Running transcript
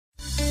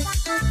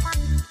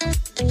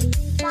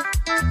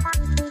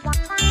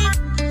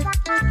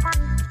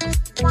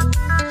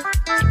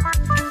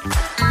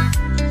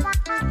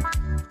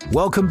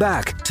Welcome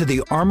back to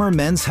the Armor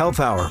Men's Health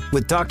Hour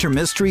with Dr.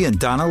 Mystery and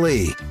Donna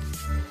Lee.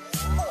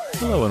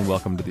 Hello and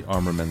welcome to the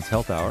Armor Men's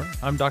Health Hour.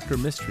 I'm Dr.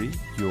 Mystery,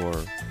 your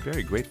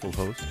very grateful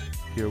host,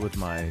 here with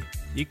my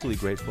equally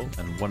grateful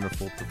and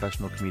wonderful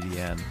professional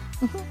comedian,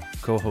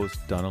 co-host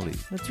Donna Lee.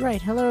 That's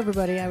right. Hello,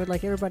 everybody. I would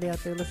like everybody out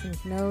there listening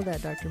to know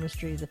that Dr.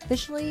 Mystery is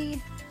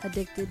officially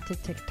addicted to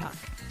TikTok.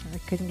 I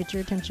couldn't get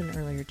your attention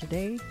earlier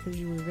today because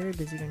you were very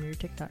busy on your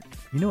TikTok.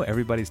 You know,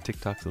 everybody's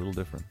TikTok's a little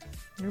different.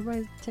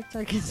 Everybody's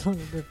TikTok is a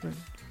little different.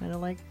 I don't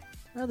like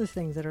other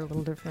things that are a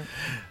little different.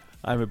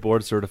 I'm a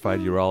board-certified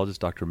urologist.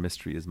 Dr.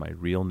 Mystery is my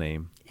real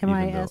name.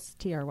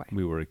 M-I-S-T-R-Y.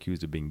 We were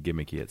accused of being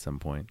gimmicky at some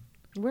point.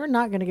 We're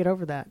not going to get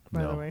over that,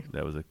 by the way.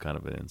 That was a kind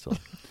of an insult.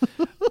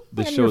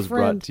 The show is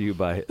brought to you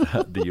by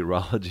the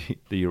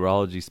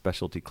urology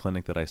specialty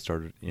clinic that I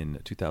started in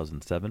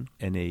 2007,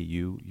 NAU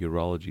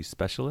Urology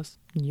Specialist.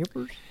 Yep.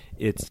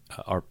 It's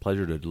our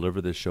pleasure to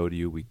deliver this show to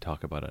you. We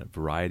talk about a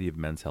variety of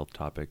men's health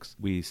topics.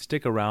 We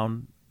stick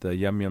around the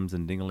yum-yums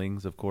and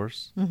dinglings, of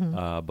course,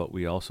 but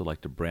we also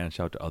like to branch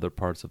out to other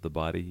parts of the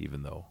body,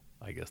 even though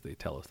I guess they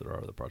tell us there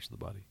are other parts of the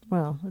body.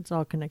 Well, it's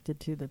all connected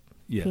to the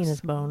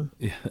penis bone.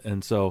 Yeah,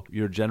 and so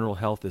your general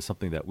health is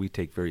something that we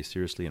take very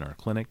seriously in our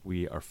clinic.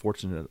 We are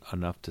fortunate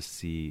enough to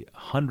see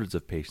hundreds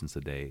of patients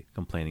a day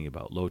complaining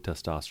about low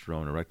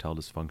testosterone, erectile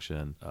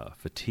dysfunction,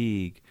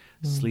 fatigue,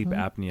 sleep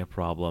apnea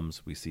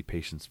problems. We see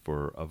patients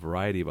for a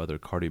variety of other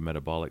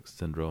cardiometabolic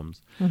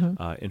syndromes.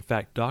 In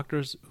fact,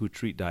 doctors who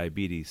treat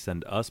diabetes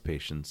send us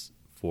patients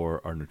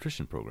for our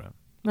nutrition program.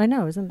 I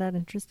know, isn't that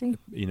interesting?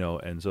 You know,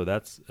 and so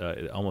that's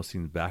it almost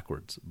seems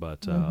backwards,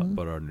 but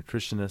our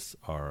nutritionists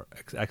are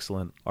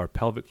excellent. Our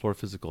pelvic floor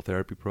physical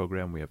therapy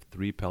program, we have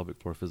 3 pelvic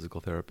floor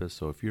physical therapists.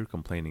 So if you're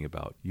complaining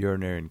about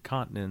urinary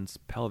incontinence,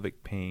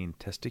 pelvic pain,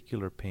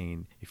 testicular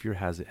pain, if you're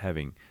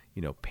having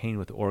pain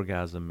with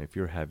orgasm, if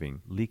you're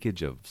having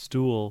leakage of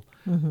stool,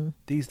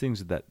 these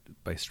things that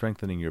by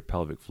strengthening your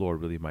pelvic floor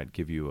really might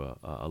give you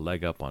a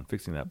leg up on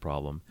fixing that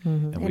problem,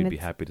 and we'd be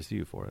happy to see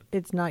you for it.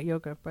 It's not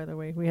yoga, by the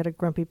way. We had a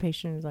grumpy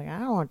patient who's like, I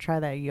don't want to try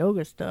that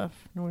yoga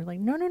stuff. And we're like,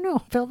 no,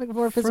 pelvic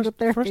floor physical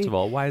therapy. First of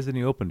all, why isn't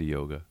he open to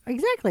yoga?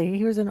 Exactly.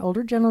 He was an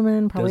older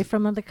gentleman, probably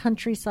from the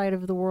countryside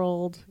of the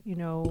world,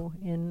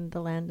 in the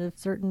land of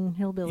certain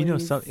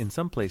hillbillies. In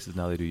some places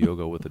now they do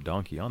yoga with a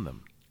donkey on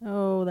them.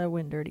 Oh, that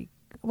went dirty.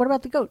 What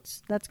about the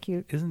goats? That's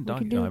cute. Isn't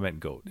donkey? No, I meant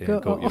goat.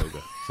 Goat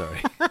yoga.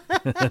 Sorry.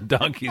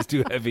 Donkey's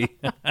too heavy.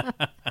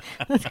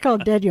 That's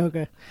called dead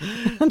yoga.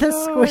 The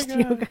squished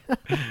yoga.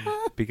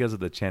 Because of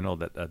the channel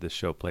that this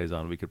show plays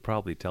on, we could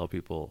probably tell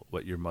people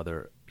what your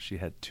mother, she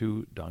had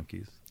 2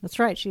 donkeys. That's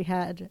right. She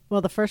had,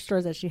 the first story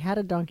is that she had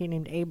a donkey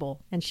named Abel,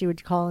 and she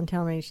would call and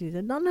tell me, she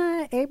said,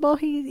 no, Abel,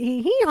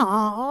 he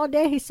all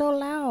day, he's so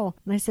loud.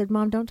 And I said,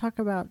 Mom, don't talk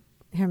about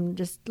him,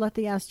 just let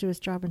the ass do his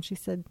job. And she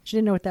said she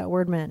didn't know what that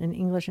word meant in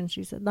English, and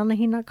she said, Donna,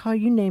 he not call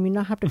you name, you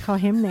not have to call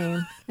him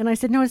name. And I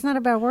said, no, it's not a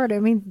bad word, I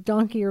mean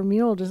donkey or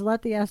mule, just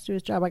let the ass do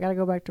his job, I gotta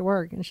go back to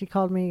work. And she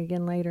called me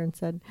again later and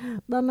said,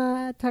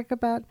 Donna, talk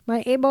about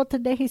my Abel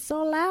today, he's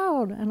so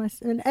loud. And I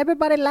said, and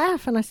everybody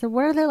laughed. And I said,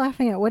 what are they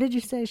laughing at? What did you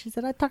say? She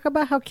said, I talk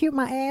about how cute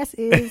my ass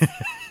is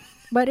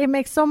but it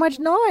makes so much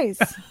noise.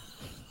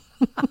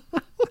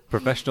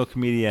 Professional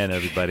comedian,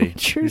 everybody.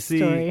 True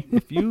story.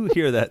 If you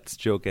hear that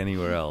joke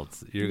anywhere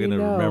else, you're going to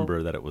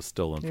remember that it was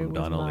stolen from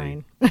Donna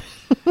Lee.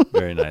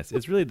 Very nice.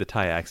 It's really the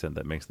Thai accent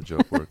that makes the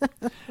joke work.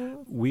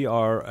 We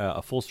are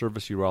a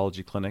full-service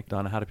urology clinic.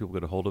 Donna, how do people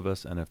get a hold of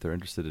us? And if they're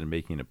interested in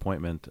making an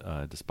appointment,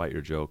 despite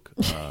your joke,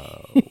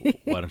 why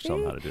don't you tell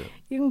them how to do it?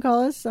 You can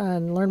call us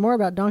and learn more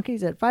about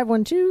donkeys at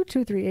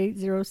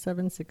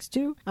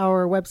 512-238-0762.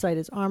 Our website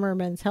is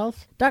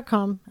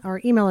armormenshealth.com.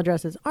 Our email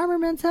address is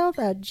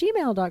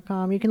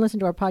armormenshealth@gmail.com. You can listen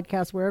to our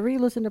podcast wherever you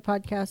listen to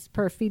podcasts,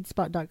 per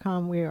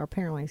feedspot.com. We are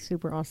apparently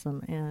super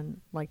awesome and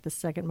like the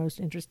second most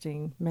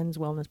interesting men's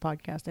wellness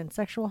podcast and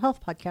sexual health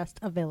podcast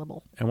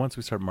available. And once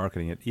we start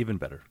marketing it, even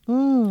better.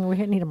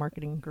 We need a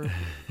marketing group.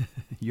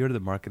 You're the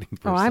marketing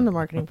person. Oh, I'm the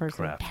marketing person.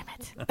 Crap. Damn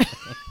it.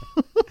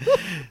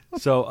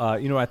 So,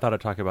 what I thought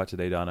I'd talk about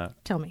today, Donna?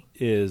 Tell me.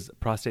 Is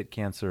prostate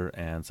cancer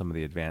and some of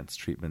the advanced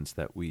treatments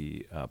that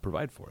we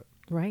provide for it.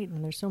 Right,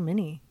 and there's so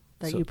many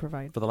that you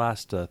provide. For the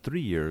last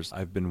 3 years,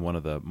 I've been one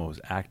of the most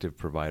active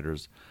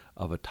providers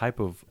of a type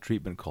of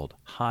treatment called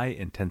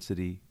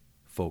high-intensity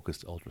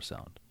focused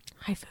ultrasound.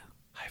 HIFU.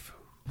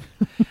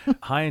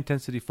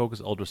 High-intensity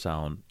focused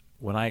ultrasound,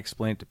 when I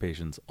explain it to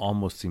patients,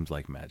 almost seems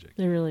like magic.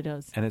 It really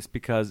does. And it's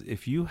because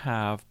if you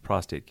have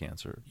prostate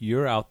cancer,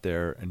 you're out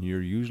there and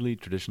you're usually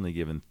traditionally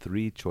given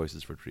 3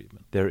 choices for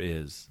treatment. There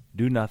is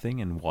do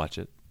nothing and watch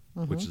it,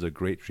 which is a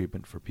great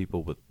treatment for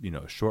people with,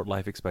 short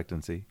life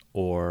expectancy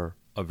or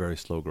a very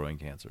slow-growing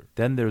cancer.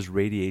 Then there's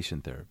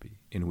radiation therapy,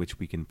 in which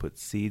we can put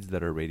seeds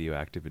that are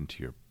radioactive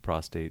into your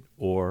prostate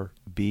or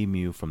beam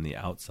you from the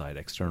outside,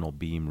 external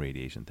beam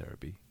radiation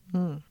therapy.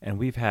 And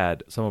we've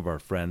had some of our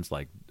friends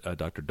like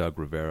Dr. Doug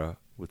Rivera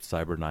with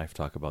CyberKnife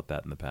talk about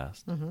that in the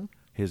past.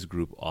 his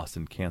group,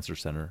 Austin Cancer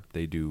Center.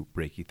 They do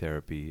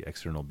brachytherapy,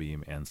 external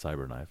beam, and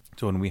CyberKnife.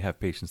 So when we have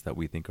patients that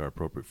we think are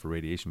appropriate for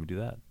radiation, we do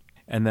that.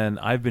 And then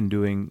I've been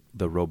doing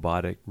the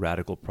robotic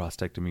radical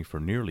prostatectomy for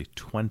nearly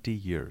 20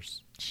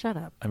 years. Shut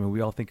up. I mean,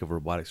 we all think of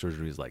robotic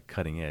surgery as like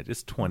cutting edge.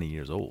 It's 20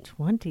 years old.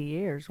 20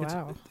 years.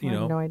 Wow. I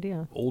have no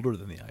idea. Older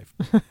than the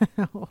iPhone.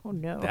 Oh,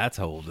 no. That's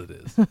how old it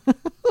is.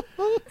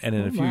 And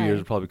in a few years,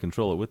 we'll probably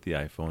control it with the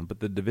iPhone.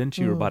 But the Da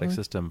Vinci robotic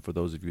system, for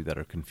those of you that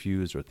are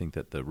confused or think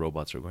that the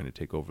robots are going to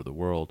take over the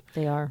world.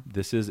 They are.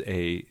 This is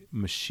a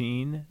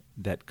machine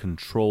that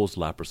controls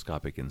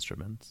laparoscopic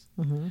instruments.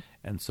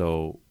 And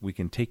so we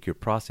can take your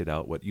prostate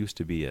out, what used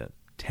to be a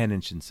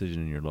 10-inch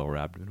incision in your lower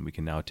abdomen. We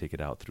can now take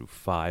it out through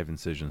 5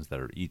 incisions that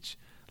are each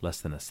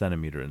less than a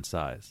centimeter in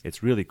size.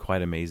 It's really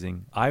quite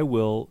amazing. I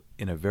will,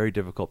 in a very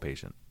difficult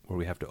patient, where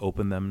we have to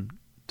open them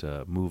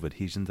to move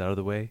adhesions out of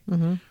the way,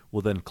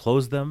 we'll then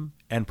close them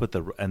and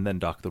and then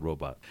dock the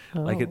robot.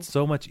 Like, it's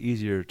so much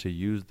easier to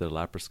use the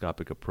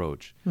laparoscopic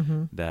approach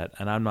that,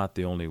 and I'm not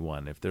the only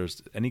one. If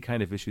there's any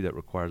kind of issue that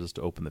requires us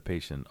to open the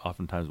patient,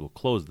 oftentimes we'll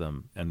close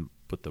them and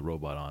put the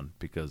robot on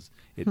because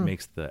it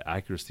makes the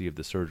accuracy of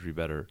the surgery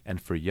better.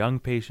 And for young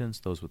patients,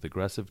 those with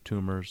aggressive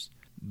tumors,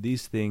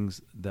 these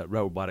things, that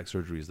robotic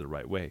surgery is the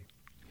right way.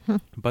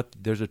 But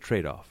there's a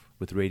trade-off.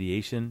 With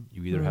radiation,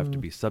 you either have to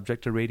be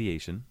subject to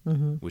radiation,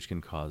 which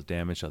can cause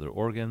damage to other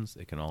organs.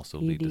 It can also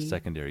lead to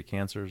secondary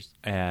cancers.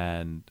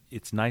 And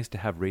it's nice to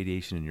have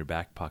radiation in your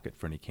back pocket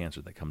for any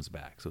cancer that comes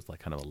back. So it's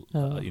like kind of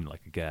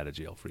like a get out of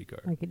jail free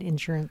card. Like an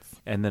insurance.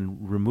 And then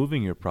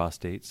removing your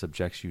prostate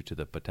subjects you to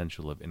the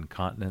potential of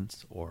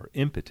incontinence or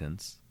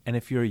impotence. And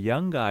if you're a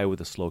young guy with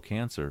a slow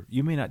cancer,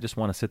 you may not just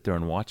want to sit there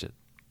and watch it.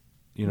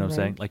 You know what I'm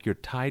saying? Like, you're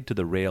tied to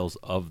the rails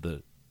of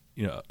the,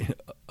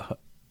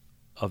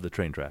 of the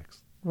train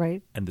tracks.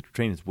 Right. And the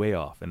train is way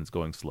off and it's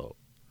going slow.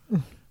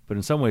 But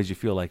in some ways you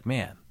feel like,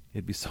 man,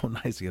 it'd be so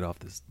nice to get off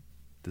this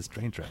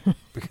train track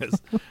because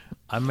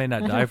I may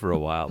not die for a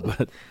while,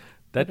 but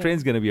that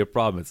train's going to be a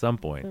problem at some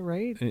point.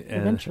 Right.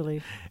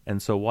 Eventually. And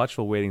so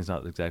watchful waiting is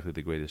not exactly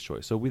the greatest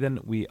choice. So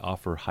we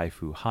offer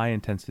HIFU, high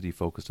intensity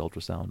focused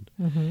ultrasound.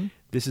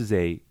 This is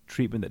a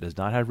treatment that does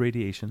not have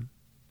radiation.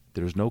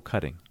 There's no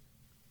cutting.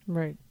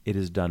 Right. It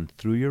is done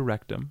through your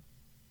rectum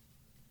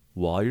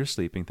while you're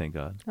sleeping, thank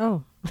God.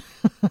 Oh,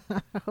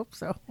 I hope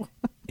so.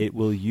 It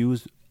will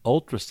use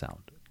ultrasound,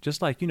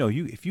 just like,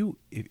 if you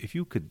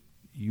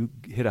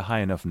hit a high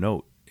enough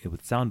note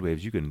with sound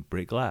waves, you can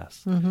break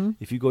glass.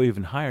 If you go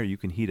even higher, you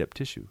can heat up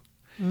tissue.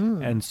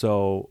 And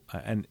so,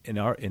 and in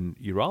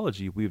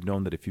urology, we've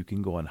known that if you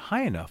can go on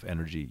high enough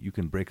energy, you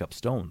can break up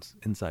stones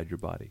inside your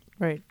body.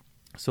 Right.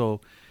 So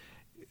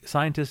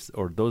scientists,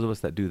 or those of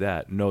us that do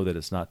that, know that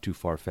it's not too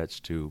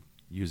far-fetched to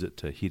use it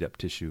to heat up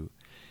tissue.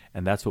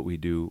 And that's what we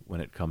do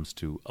when it comes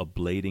to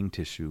ablating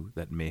tissue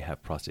that may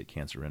have prostate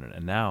cancer in it.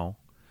 And now,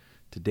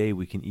 today,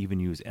 we can even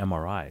use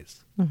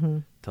MRIs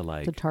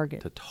to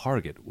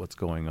target what's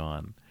going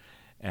on.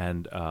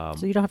 And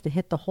so you don't have to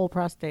hit the whole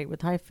prostate with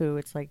HIFU.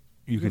 It's like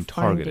you can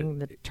target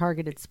the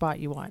targeted spot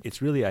you want.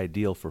 It's really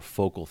ideal for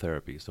focal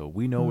therapy. So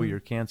we know where your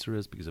cancer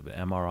is because of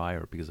an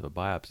MRI or because of a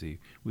biopsy.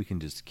 We can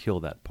just kill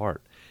that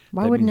part.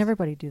 Why wouldn't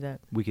everybody do that?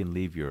 We can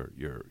leave your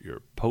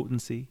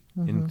potency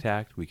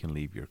intact. We can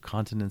leave your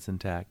continence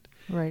intact.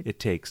 Right. It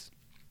takes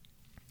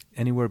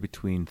anywhere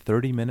between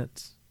 30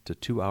 minutes to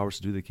 2 hours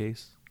to do the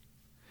case.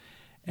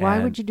 Why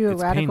would you do a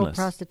radical painless.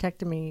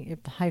 Prostatectomy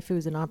if the HIFU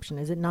is an option?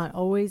 Is it not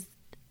always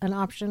an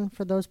option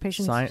for those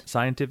patients?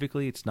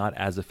 Scientifically, it's not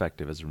as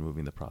effective as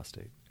removing the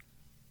prostate.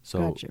 So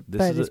gotcha.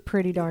 But it's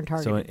pretty darn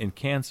targeted. So in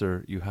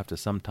cancer, you have to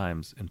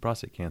sometimes, in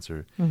prostate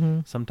cancer,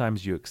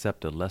 sometimes you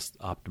accept a less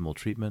optimal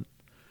treatment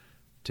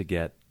to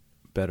get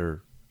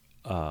better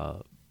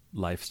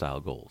lifestyle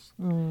goals.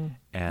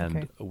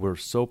 And we're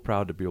so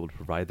proud to be able to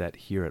provide that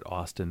here at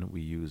Austin.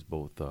 We use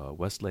both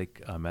Westlake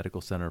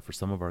Medical Center for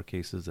some of our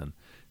cases and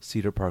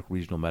Cedar Park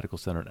Regional Medical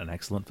Center, an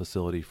excellent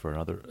facility for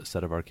another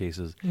set of our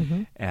cases.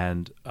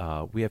 And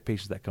we have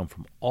patients that come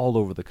from all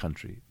over the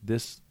country.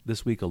 This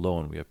week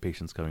alone, we have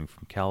patients coming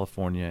from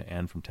California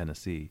and from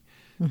Tennessee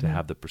to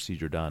have the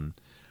procedure done.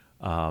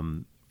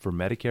 For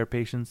Medicare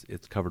patients,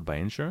 it's covered by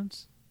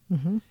insurance.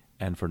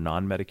 And for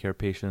non-Medicare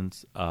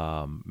patients,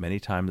 many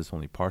times it's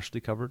only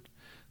partially covered.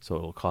 So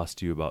it'll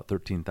cost you about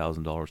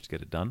 $13,000 to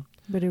get it done.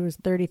 But it was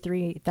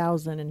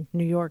 $33,000 in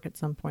New York at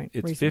some point.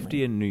 It's recently.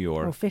 50 in New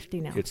York. Oh,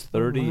 50 now. It's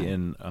 30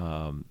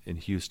 in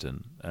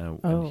Houston,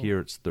 and here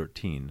it's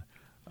 13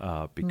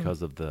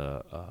 because of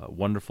the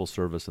wonderful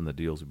service and the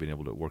deals we've been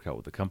able to work out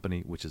with the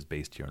company, which is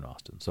based here in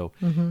Austin. So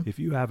if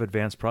you have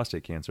advanced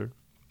prostate cancer,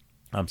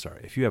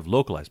 if you have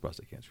localized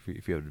prostate cancer,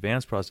 if you have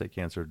advanced prostate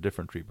cancer,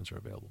 different treatments are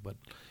available. But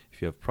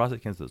if you have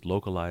prostate cancer that's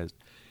localized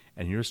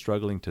and you're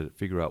struggling to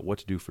figure out what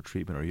to do for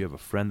treatment, or you have a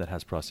friend that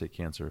has prostate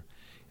cancer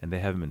and they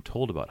haven't been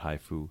told about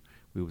HIFU,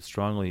 we would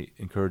strongly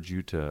encourage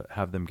you to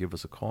have them give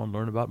us a call and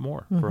learn about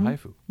more for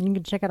HIFU. You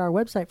can check out our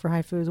website for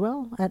HIFU as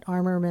well at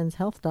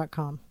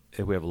armormenshealth.com.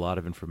 We have a lot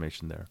of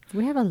information there.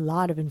 We have a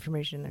lot of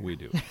information there. We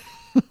do.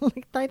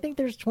 I think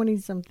there's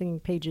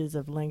 20-something pages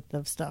of length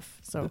of stuff.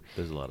 So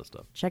there's a lot of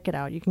stuff. Check it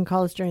out. You can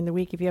call us during the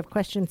week. If you have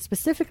questions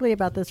specifically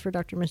about this for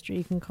Dr. Mystery,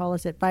 you can call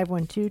us at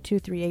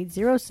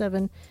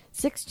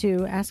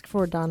 512-238-0762. Ask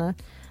for Donna.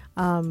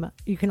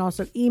 You can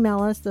also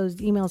email us. Those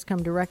emails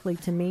come directly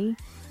to me,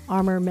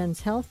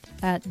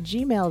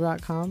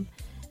 armormenshealth@gmail.com.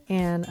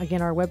 And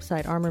again, our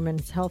website,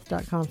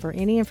 armormenshealth.com. For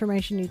any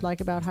information you'd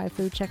like about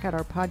HIFU, check out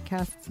our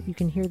podcasts. You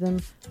can hear them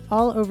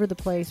all over the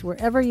place,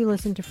 wherever you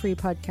listen to free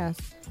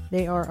podcasts.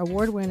 They are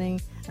award-winning,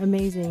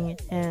 amazing,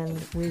 and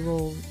we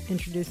will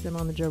introduce them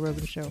on the Joe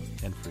Rogan Show.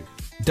 And free.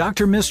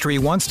 Dr. Mystery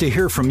wants to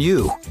hear from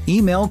you.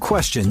 Email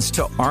questions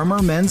to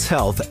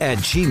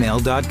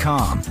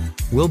armormenshealth@gmail.com.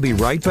 We'll be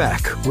right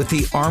back with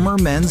the Armor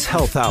Men's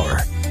Health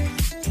Hour.